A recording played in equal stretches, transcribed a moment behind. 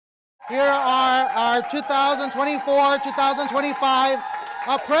Here are our 2024-2025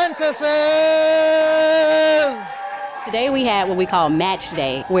 apprentices. Today we had what we call Match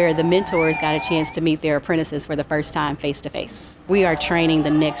Day, where the mentors got a chance to meet their apprentices for the first time face to face. We are training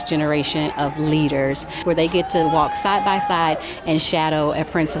the next generation of leaders where they get to walk side by side and shadow a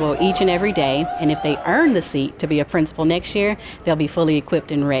principal each and every day. And if they earn the seat to be a principal next year, they'll be fully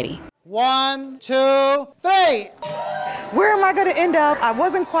equipped and ready. 1, 2, 3. Where am I going to end up? I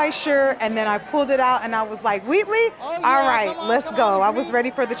wasn't quite sure, and then I pulled it out and I was like, Wheatley? All right, let's go. I was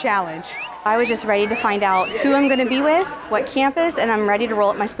ready for the challenge. I was just ready to find out who I'm going to be with, what campus, and I'm ready to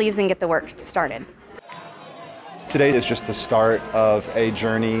roll up my sleeves and get the work started. Today is just the start of a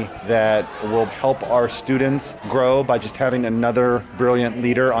journey that will help our students grow by just having another brilliant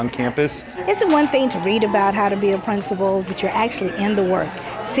leader on campus. It's one thing to read about how to be a principal, but you're actually in the work,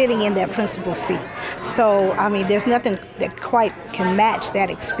 sitting in that principal seat. So, I mean, there's nothing that quite can match that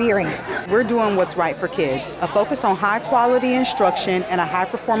experience. We're doing what's right for kids. A focus on high quality instruction and a high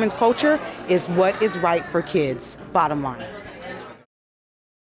performance culture is what is right for kids, bottom line.